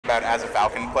about as a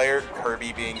Falcon player,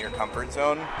 Kirby being your comfort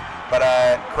zone. But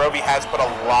Crovy has put a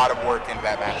lot of work into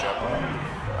that matchup.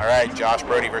 All right, Josh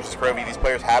Brody versus Crovy. These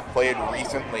players have played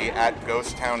recently at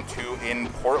Ghost Town 2 in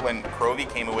Portland. Crovy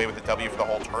came away with the W for the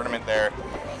whole tournament there.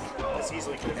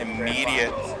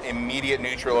 Immediate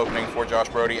neutral opening for Josh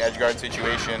Brody. Edgeguard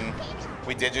situation.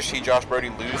 We did just see Josh Brody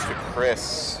lose to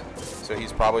Chris, so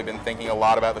he's probably been thinking a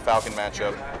lot about the Falcon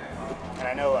matchup. And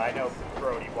I know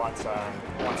Brody wants to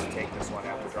take this one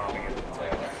after dropping it.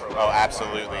 Oh,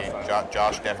 absolutely.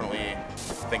 Josh definitely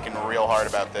thinking real hard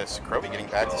about this. Crovy getting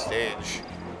back to stage.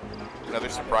 Another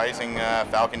surprising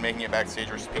Falcon making it backstage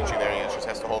versus Pichu there. He just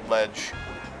has to hold ledge.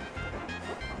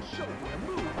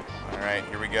 All right,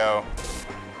 here we go.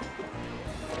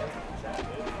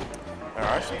 There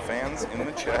are some fans in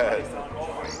the chat.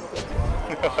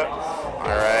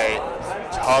 All right,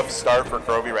 tough start for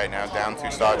Crovy right now. Down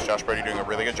 2 stocks. Josh Brody doing a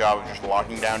really good job of just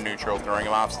locking down neutral, throwing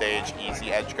him off stage,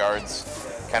 easy edge guards.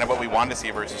 Kind of what we wanted to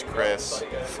see versus Chris.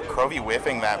 Crovy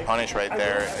whiffing that punish right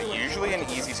there. Usually an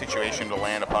easy situation to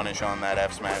land a punish on that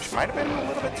F smash. Might have been a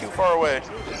little bit too far away.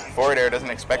 Forward air, doesn't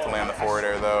expect to land the forward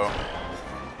air though.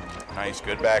 Nice,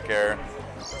 good back air.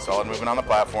 Solid movement on the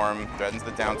platform. Threatens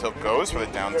the down tilt, goes for the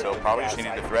down tilt. Probably just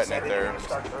needed to threaten it there.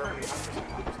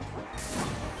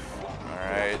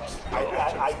 Alright.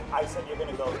 I said you're going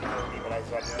to go with Kirby, but I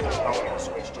said you're going to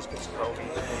switch just because Crovy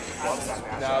loves that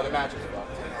match. No, the match is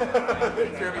fucked.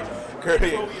 Kirby.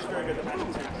 Crovy is very good at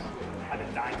matches. I've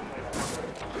been dying to play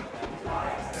that.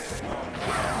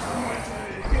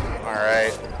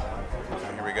 Alright.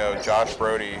 Here we go. Josh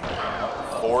Brody.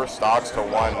 4 stocks to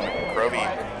 1. Crovy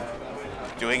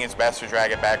doing his best to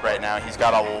drag it back right now. He's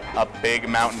got a big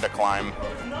mountain to climb.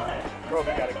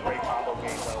 Crovy got a great combo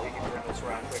game, though. He can turn this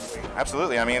around quickly.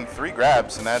 Absolutely. I mean, 3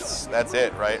 grabs, and that's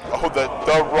it, right? Oh, the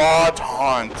raw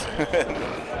taunt.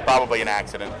 Probably an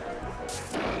accident.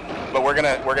 But we're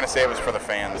gonna say it was for the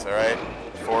fans, all right?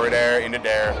 Forward air into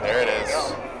dare. There it is.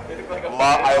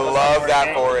 I love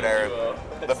that forward air.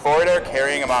 The forward air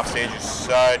carrying him off stage is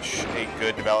such a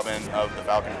good development of the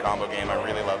Falcon combo game. I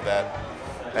really love that.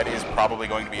 That is probably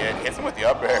going to be it. Hits him with the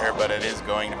up air, but it is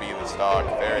going to be the stock.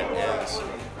 There it is.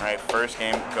 All right, first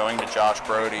game going to Josh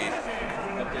Brody.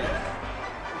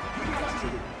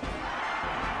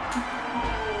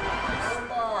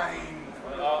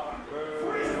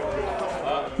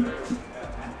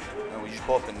 We just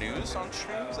pull up the news on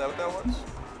stream? Is that what that was?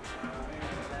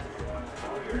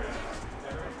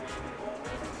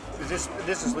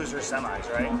 This is loser semis,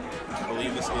 right? I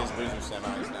believe this is loser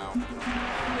semis now.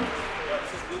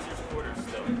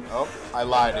 Oh, I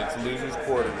lied. It's losers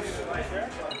quarters.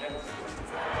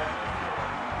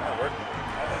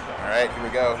 All right, here we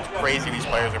go. It's crazy these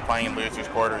players are playing in losers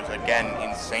quarters. Again,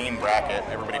 insane bracket.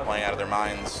 Everybody playing out of their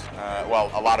minds.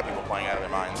 Well, a lot of people playing out of their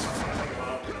minds.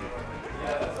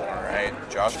 All right,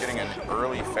 Josh getting an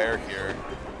early fair here.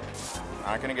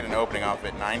 Not going to get an opening off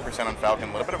it. 9% on Falcon.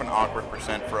 A little bit of an awkward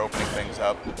percent for opening things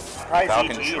up.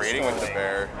 Falcon trading with the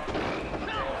bear.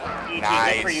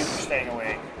 Nice. Good for you for staying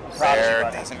away. Fair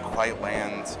doesn't quite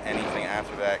land anything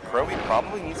after that. Crovy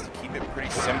probably needs to keep it pretty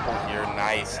simple here.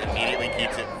 Nice. Immediately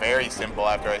keeps it very simple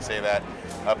after I say that.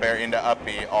 Up air into up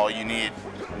B. All you need.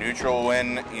 Neutral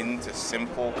win into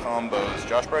simple combos.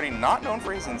 Josh Brody not known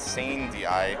for his insane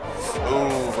DI.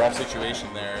 Ooh, rough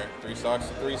situation there. 3 stocks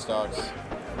to 3 stocks.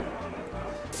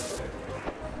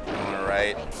 All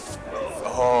right.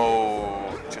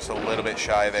 Oh, just a little bit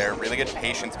shy there. Really good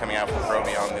patience coming out from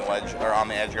Crovy on the ledge or on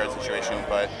the edge guard situation,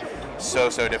 but so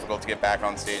difficult to get back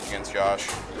on stage against Josh.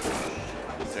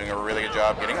 Doing a really good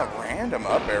job getting a random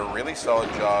up air. Really solid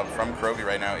job from Crovy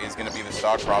right now. Is going to be the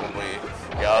stock probably.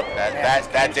 Yup,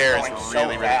 that dare is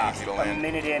really easy to land. A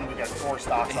minute in, we got 4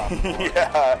 stocks off.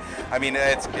 Yeah, I mean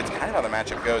it's kind of how the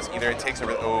matchup goes. Either it takes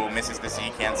misses the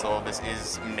Z cancel. This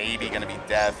is maybe going to be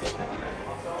death.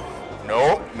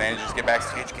 Nope, manages to get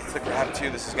backstage, gets the grab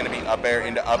too. This is going to be up air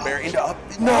into up air into up.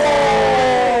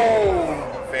 No!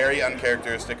 Very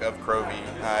uncharacteristic of Crovy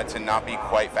to not be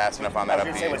quite fast enough on that up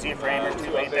B. Was he a frame or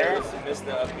 2 late there?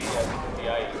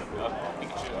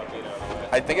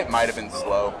 I think it might have been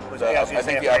slow. I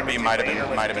think the up B might have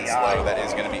been slow. That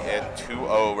is going to be it.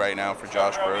 2-0 right now for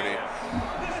Josh Brody.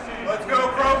 Let's go,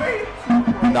 Crovy!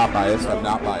 Not biased. I'm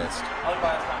not biased.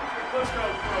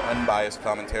 Unbiased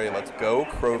commentary. Let's go,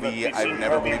 Crovy. I've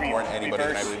never believed more in anybody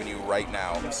than I believe in you right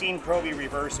now. We've seen Crovy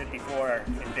reverse it before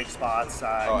in big spots.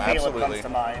 Oh, Caleb absolutely. comes to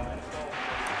mind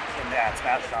in that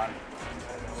Smash.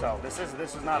 So this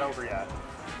is not over yet.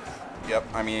 Yep.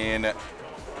 I mean,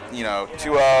 you know,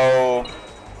 2-0.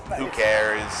 Who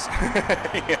cares?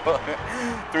 You know,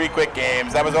 3 quick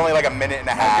games. That was only like a minute and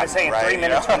a half. I was saying, right? 3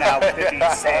 minutes from now, we could be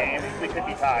same. We could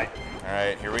be tied. All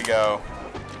right, here we go.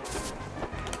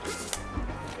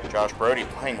 Josh Brody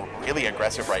playing really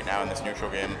aggressive right now in this neutral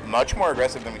game. Much more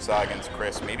aggressive than we saw against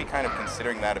Chris. Maybe kind of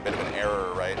considering that a bit of an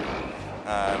error, right?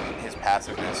 His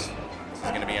passiveness. This is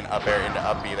going to be an up air into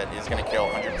up B that is going to kill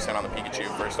 100% on the Pikachu.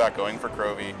 First stock going for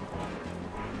Crovy.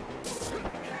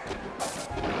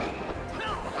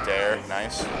 Dare,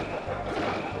 nice.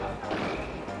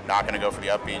 Not going to go for the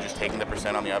up B, just taking the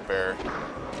percent on the up air.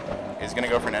 Is going to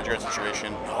go for an edge guard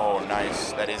situation. Oh,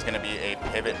 nice. That is going to be a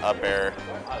pivot up air.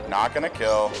 Not going to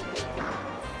kill.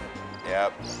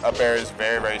 Yep. Up air is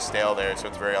very, very stale there, so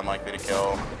it's very unlikely to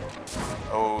kill.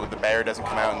 Oh, the bear doesn't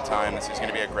come out in time. This is going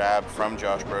to be a grab from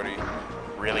Josh Brody.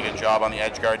 Really good job on the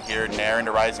edge guard here. Nair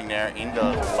into rising Nair into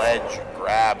ledge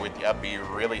grab with the up B.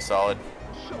 Really solid.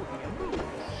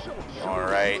 All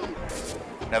right.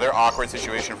 Another awkward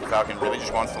situation for Falcon. Really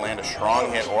just wants to land a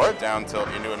strong hit or a down tilt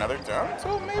into another down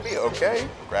tilt, maybe. Okay.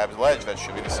 Grabs ledge. That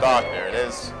should be the stock. There it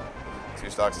is. 2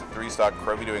 stocks to 3 stock.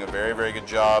 Crovy doing a very, very good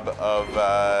job of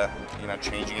you know,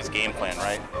 changing his game plan,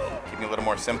 right? Keeping it a little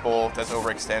more simple. Does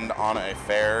overextend on a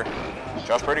fair.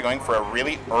 Josh Brody going for a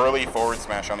really early forward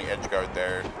smash on the edge guard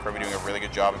there. Crovy doing a really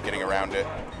good job of getting around it.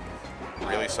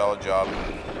 Really solid job.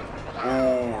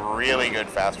 Ooh, really good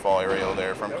fast fall aerial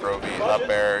there from Crovy. Up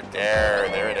air, dare,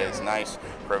 there it is, nice.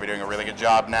 Crovy doing a really good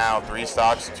job now. 3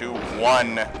 stocks to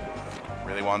 1.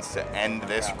 Really wants to end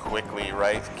this quickly,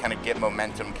 right? Kind of get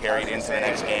momentum carried into the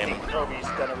next game. I think Crovy's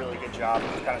done a really good job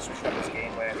of kind of switching up his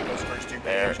game plan. I think those first 2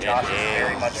 There games, Josh it is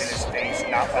very is. much in his face,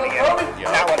 not letting him,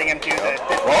 not letting him do the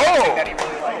Whoa! thing that he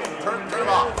really likes. Turn him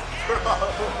off. Turn him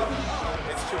off.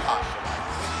 It's too hot.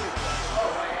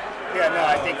 Yeah, no,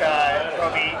 I think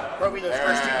Crovy those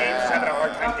first 2 games is having a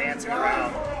hard time dancing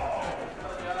around.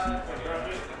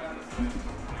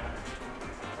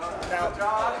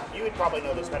 Now, you would probably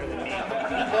know this better than me. But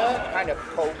Mika kind of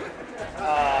poke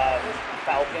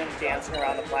Falcon dancing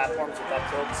around the platforms with up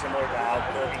tilt, similar to how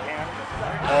Crovy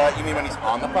can. You mean when he's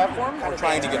on the platform or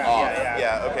trying to get off?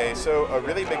 Yeah. Okay, so a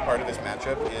really big part of this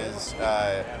matchup is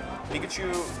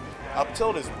Pikachu up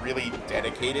tilt is really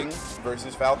dedicating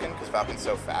versus Falcon because Falcon's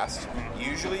so fast.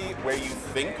 Usually where you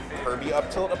think Kirby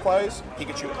up tilt applies,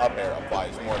 Pikachu up air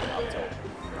applies more than up tilt.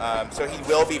 So he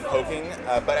will be poking,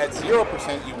 but at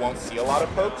 0% you won't see a lot of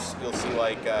pokes. You'll see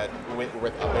like with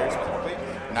up air specifically.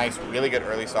 Nice, really good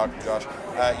early stock from Josh.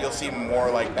 You'll see more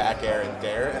like back air and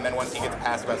dare, and then once he gets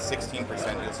past about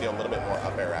 16%, you'll see a little bit more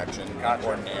up air action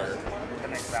or nair. That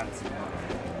makes sense.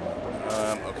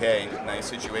 Okay, nice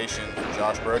situation for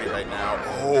Josh Brody right now.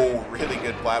 Oh, really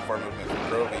good platform movement from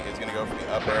Crovy. He's going to go for the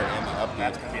up air and the up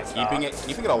That's gonna be a stock.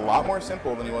 keeping it a lot more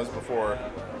simple than he was before.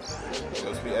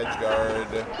 Goes for the edge guard.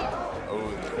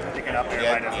 Oh, Picking up the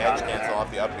air edge cancel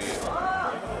off the up B.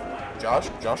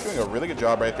 Josh doing a really good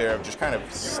job right there of just kind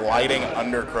of sliding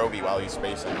under Crovy while he's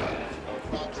spacing.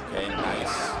 Okay,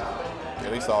 nice.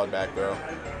 Really solid back throw.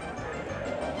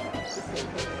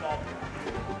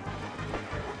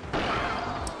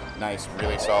 Nice,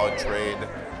 really solid trade.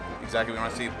 Exactly what we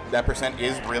want to see. That percent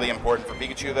is really important for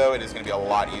Pikachu, though. It is going to be a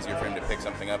lot easier for him to pick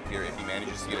something up here if he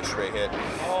manages to get a straight hit.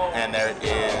 And there it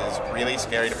is. Really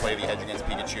scary to play the edge against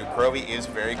Pikachu. Crovy is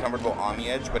very comfortable on the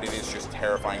edge, but it is just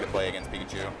terrifying to play against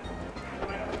Pikachu.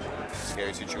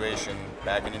 Scary situation.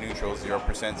 Back into neutral, 0%,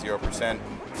 0%.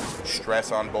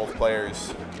 Stress on both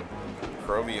players.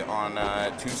 Crovy on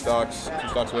 2 stocks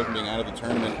away from being out of the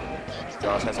tournament.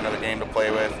 Josh has another game to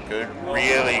play with. Good,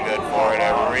 really good forward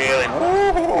air. Really,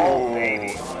 woo,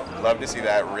 baby. Love to see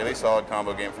that. Really solid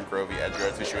combo game from Crovy. Edge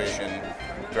guard situation.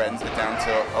 Threatens the down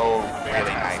tilt. Oh,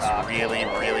 really nice. Really,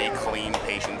 really clean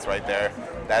patience right there.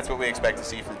 That's what we expect to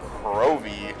see from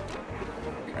Crovy.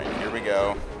 All right, here we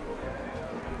go.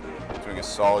 Doing a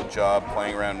solid job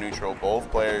playing around neutral. Both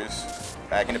players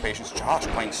back into patience. Josh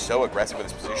playing so aggressive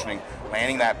with his positioning.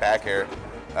 Landing that back air.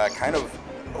 Kind of,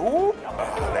 ooh,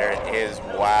 oh, there it is.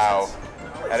 Wow.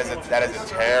 That is a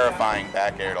terrifying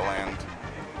back air to land.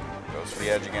 Goes for the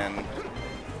edge again.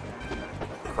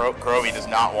 Crovy does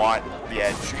not want the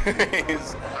edge.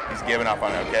 he's giving up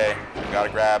on it. Okay, got to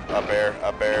grab up air,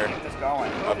 up air,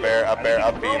 up air, up air,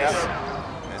 up B. This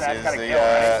is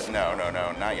the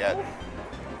no, not yet.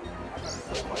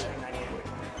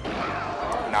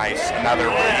 Nice, another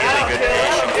really good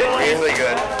patient, really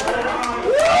good.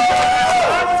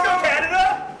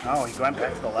 Oh, he went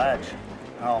back to the ledge.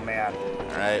 Oh man.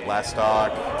 All right, last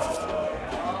stock.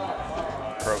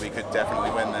 Crovy could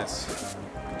definitely win this.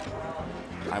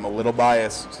 I'm a little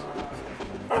biased.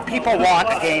 People want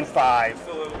a game 5.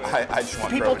 I just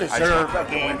want People Crovy. deserve a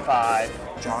game 5.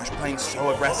 Josh playing so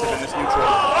aggressive in this neutral.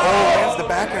 Oh, lands the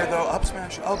back air though. Up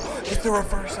smash. Oh, it's the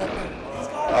reverse up air.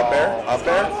 Up air, up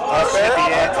air, up air.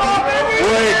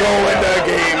 We go into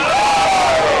game 5.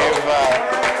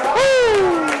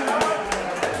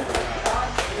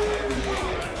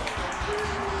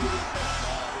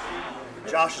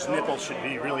 Josh's nipples should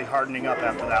be really hardening up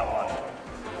after that one.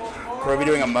 Crovy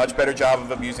doing a much better job of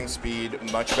abusing speed,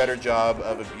 much better job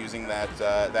of abusing that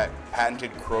that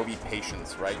patented Crovy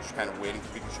patience, right? Just kind of waiting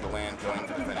for Pikachu to land, going to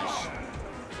the finish.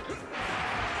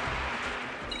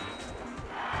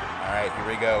 All right, here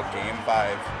we go, game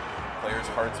 5. Players'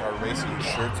 hearts are racing,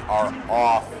 shirts are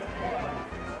off.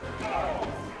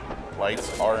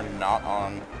 Lights are not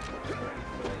on.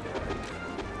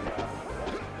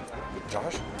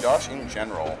 Josh in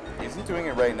general isn't doing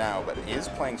it right now, but is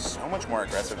playing so much more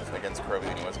aggressive against Crovy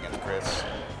than he was against Chris.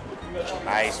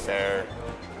 Nice there.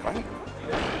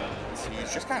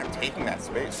 He's just kind of taking that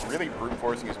space, really brute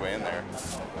forcing his way in there.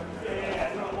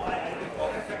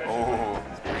 Oh,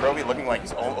 Crovy looking like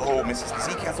he's misses the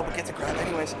Z cancel, but gets a grab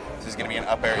anyways. This is going to be an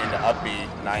up air into up B.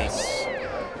 Nice.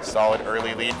 Solid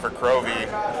early lead for Crovy.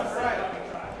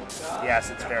 Yes,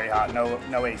 it's very hot.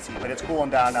 No AC, but it's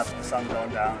cooling down now that the sun's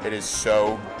going down. It is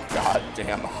so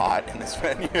goddamn hot in this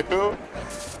venue.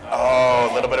 Oh,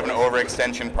 a little bit of an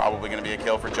overextension, probably going to be a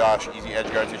kill for Josh. Easy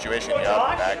edge guard situation.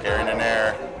 Yup, back air into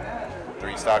nair.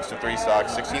 3 stocks to 3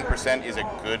 stocks. 16% is a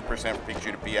good percent for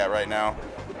Pikachu to be at right now.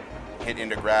 Hit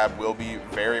into grab will be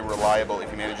very reliable if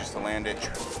he manages to land it.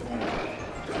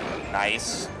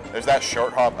 Nice. There's that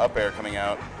short hop up air coming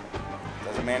out.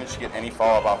 Doesn't manage to get any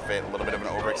follow-up off it. A little bit of an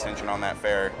overextension on that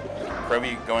fair.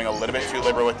 Crovy going a little bit too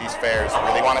liberal with these fairs.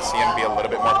 Really want to see him be a little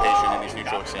bit more patient in these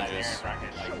neutral exchanges.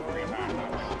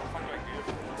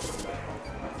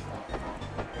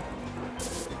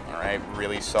 All right,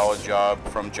 really solid job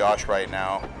from Josh right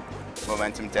now.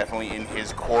 Momentum definitely in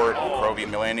his court. Crovy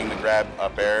landing the grab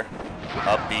up air,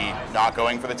 up B, not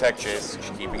going for the tech chase,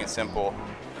 just keeping it simple.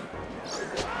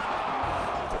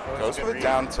 Goes for the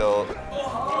down tilt.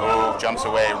 Oh, jumps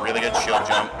away. Really good shield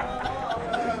jump.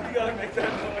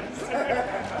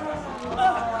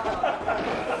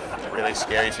 Really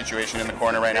scary situation in the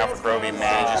corner right now for Crovy.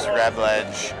 Manages to grab the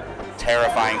ledge.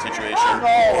 Terrifying situation.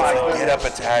 It's a get up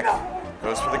attack.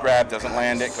 Goes for the grab, doesn't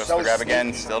land it. Goes for the grab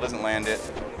again, still doesn't land it.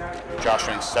 Josh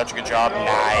doing such a good job.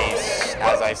 Nice.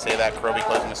 As I say that, Crovy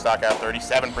closing the stock out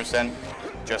 37%.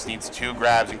 Just needs 2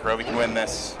 grabs and Crovy can win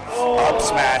this. Up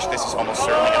smash. This is almost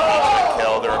certainly going to be a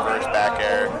kill. The reverse back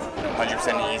air.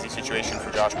 100% easy situation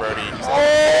for Josh Brody. He's the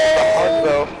hug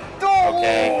though.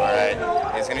 Okay, all right.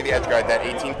 It's going to be the edge guard. That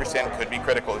 18% could be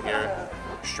critical here.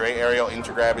 Straight aerial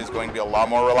into grab is going to be a lot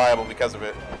more reliable because of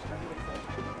it.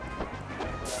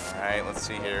 All right, let's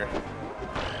see here.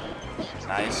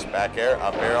 Nice back air,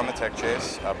 up air on the tech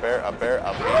chase, up air, up air,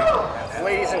 up air.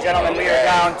 Ladies and gentlemen, we are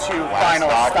down to final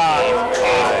stop.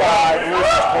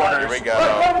 Here we go.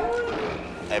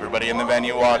 Everybody in the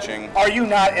venue watching. Are you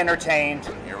not entertained?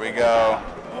 Here we go.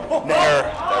 Nair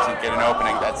doesn't get an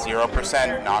opening. That's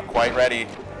 0%. Not quite ready.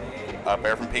 Up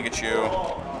air from Pikachu.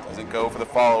 Doesn't go for the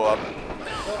follow-up.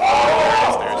 Oh,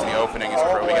 there it is. There's the opening. Is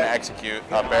Crovy going to execute?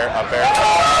 Up air, up air.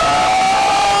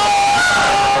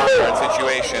 Third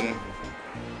situation.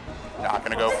 Not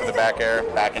going to go for the back air.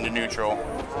 Back into neutral.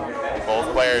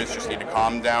 Both players just need to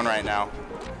calm down right now.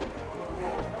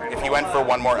 If he went for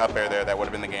one more up air there, that would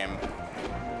have been the game.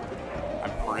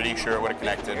 I'm pretty sure it would have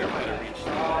connected.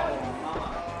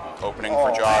 Opening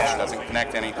for Josh. Doesn't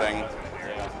connect anything.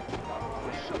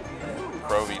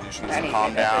 Crovy just needs to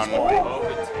calm down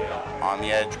on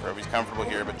the edge. Crovy's comfortable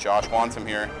here, but Josh wants him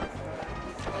here.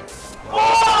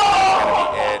 That's going to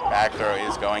be it. Back throw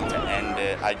is going to end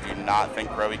it. I do not think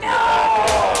Crovy can get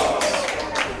back.